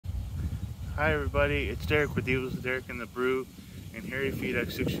Hi everybody, it's Derek with Eagles with Derek and the Brew and Harry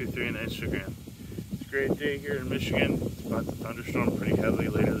Feedex 623 on Instagram. It's a great day here in Michigan. It's about to thunderstorm pretty heavily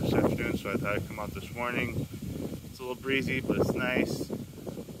later this afternoon, so I thought I'd come out this morning. It's a little breezy, but it's nice.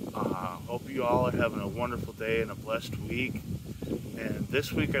 Hope you all are having a wonderful day and a blessed week. And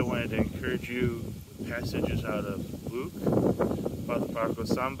this week I wanted to encourage you with passages out of Luke about the prodigal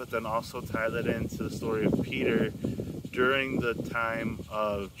son, but then also tie that into the story of Peter during the time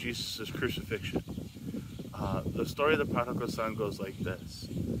of Jesus' crucifixion. The story of the prodigal son goes like this.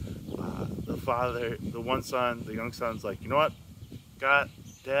 The young son's like, you know what? God,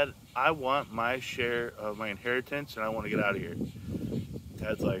 Dad, I want my share of my inheritance and I want to get out of here.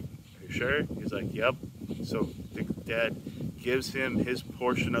 Dad's like, are you sure? He's like, yep. So the dad gives him his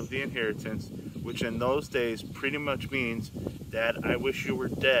portion of the inheritance, which in those days pretty much means, Dad, I wish you were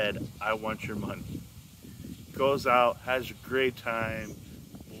dead. I want your money. Goes out, has a great time,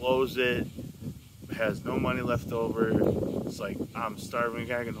 blows it, has no money left over. It's like, I'm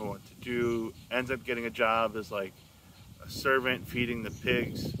starving, I don't know what to do. Ends up getting a job as like a servant feeding the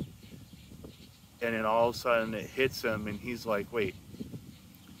pigs. And then all of a sudden it hits him and he's like, wait,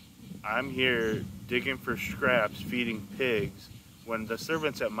 I'm here digging for scraps, feeding pigs, when the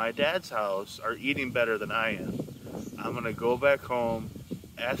servants at my dad's house are eating better than I am. I'm gonna go back home,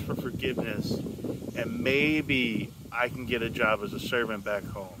 ask for forgiveness, and maybe I can get a job as a servant back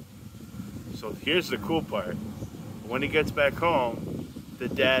home. So here's the cool part. When he gets back home, the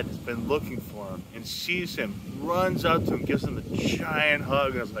dad has been looking for him and sees him, runs up to him, gives him a giant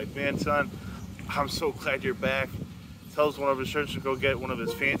hug, and I was like, man, son, I'm so glad you're back. Tells one of his servants to go get one of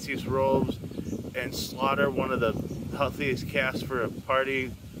his fanciest robes and slaughter one of the healthiest calves for a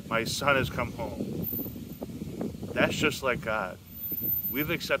party. My son has come home. That's just like God. We've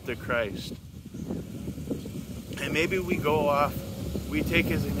accepted Christ. And maybe we go off, we take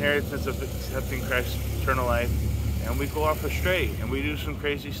his inheritance of accepting Christ's eternal life, and we go off astray, and we do some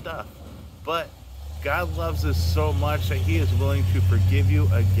crazy stuff. But God loves us so much that he is willing to forgive you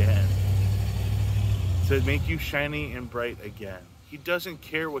again, to make you shiny and bright again. He doesn't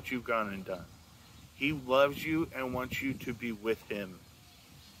care what you've gone and done. He loves you and wants you to be with him.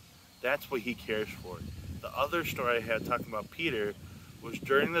 That's what he cares for. The other story I had talking about Peter was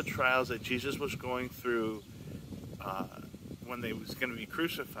during the trials that Jesus was going through when he was going to be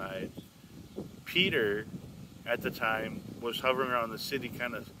crucified. Peter, at the time, was hovering around the city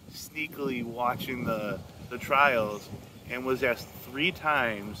kind of sneakily watching the trials, and was asked 3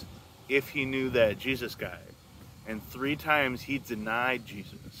 times if he knew that Jesus guy. And 3 times he denied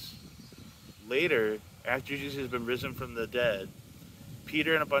Jesus. Later, after Jesus has been risen from the dead,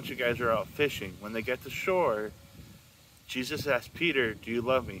 Peter and a bunch of guys are out fishing. When they get to shore, Jesus asks Peter, do you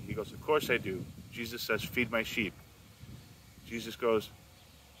love me? He goes, of course I do. Jesus says, feed my sheep. Jesus goes,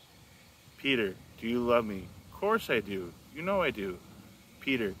 Peter, do you love me? Of course I do. You know I do.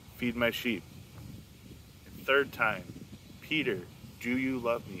 Peter, feed my sheep. And 3rd time, Peter, do you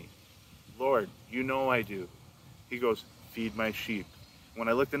love me? Lord, you know I do. He goes, feed my sheep. When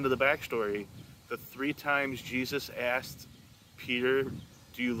I looked into the backstory, the 3 times Jesus asked Peter,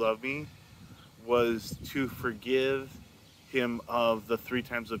 do you love me, was to forgive him of the 3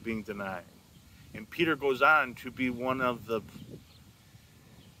 times of being denied. And Peter goes on to be one of the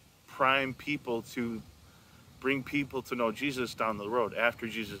prime people to bring people to know Jesus down the road after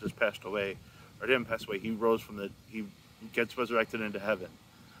Jesus has passed away, or didn't pass away. He gets resurrected into heaven.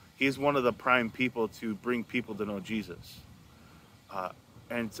 He's one of the prime people to bring people to know Jesus.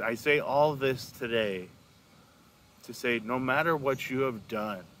 And I say all this today to say, no matter what you have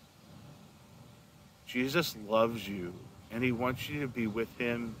done, Jesus loves you, and he wants you to be with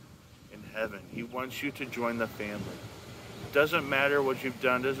him in heaven. He wants you to join the family. It doesn't matter what you've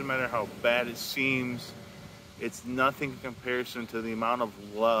done, doesn't matter how bad it seems. It's nothing in comparison to the amount of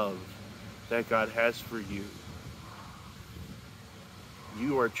love that God has for you.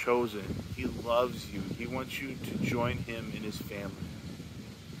 You are chosen. He loves you. He wants you to join him in his family.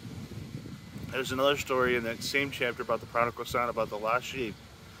 There's another story in that same chapter about the prodigal son, about the lost sheep,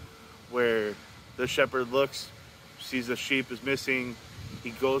 where the shepherd looks, sees the sheep is missing.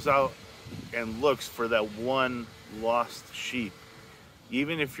 He goes out and looks for that one lost sheep.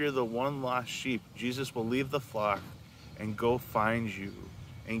 Even if you're the one lost sheep, Jesus will leave the flock and go find you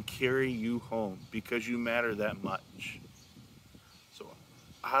and carry you home because you matter that much. So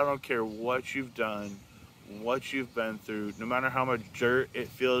I don't care what you've done, what you've been through, no matter how much dirt it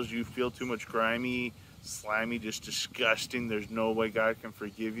feels, you feel too much grimy, slimy, just disgusting, there's no way God can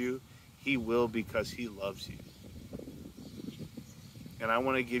forgive you. He will, because he loves you. And I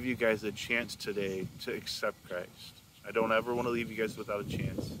want to give you guys a chance today to accept Christ. I don't ever want to leave you guys without a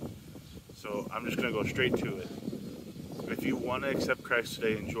chance. So I'm just going to go straight to it. If you want to accept Christ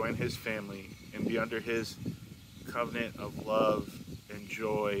today and join his family and be under his covenant of love and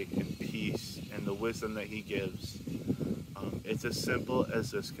joy and peace and the wisdom that he gives, it's as simple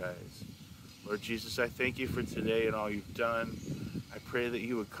as this, guys. Lord Jesus, I thank you for today and all you've done. I pray that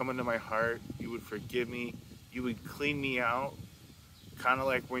you would come into my heart, you would forgive me, you would clean me out, kind of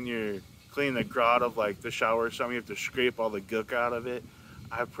like when you're cleaning the grout of like the shower or something, you have to scrape all the gook out of it.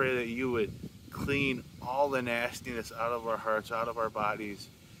 I pray that you would clean all the nastiness out of our hearts, out of our bodies,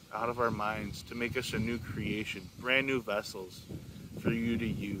 out of our minds, to make us a new creation, brand new vessels for you to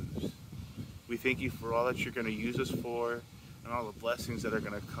use. We thank you for all that you're going to use us for and all the blessings that are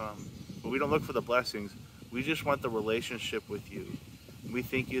going to come. But we don't look for the blessings. We just want the relationship with you. We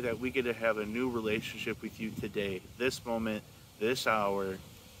thank you that we get to have a new relationship with you today, this moment, this hour,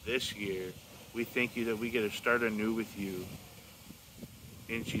 this year. We thank you that we get to start anew with you.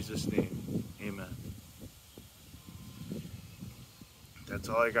 In Jesus' name, amen. That's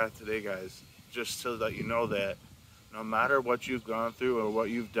all I got today, guys. Just to let you know that no matter what you've gone through or what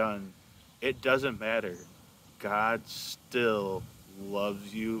you've done, it doesn't matter. God still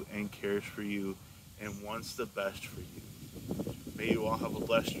loves you and cares for you and wants the best for you. May you all have a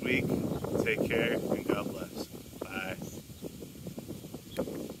blessed week. Take care and God bless.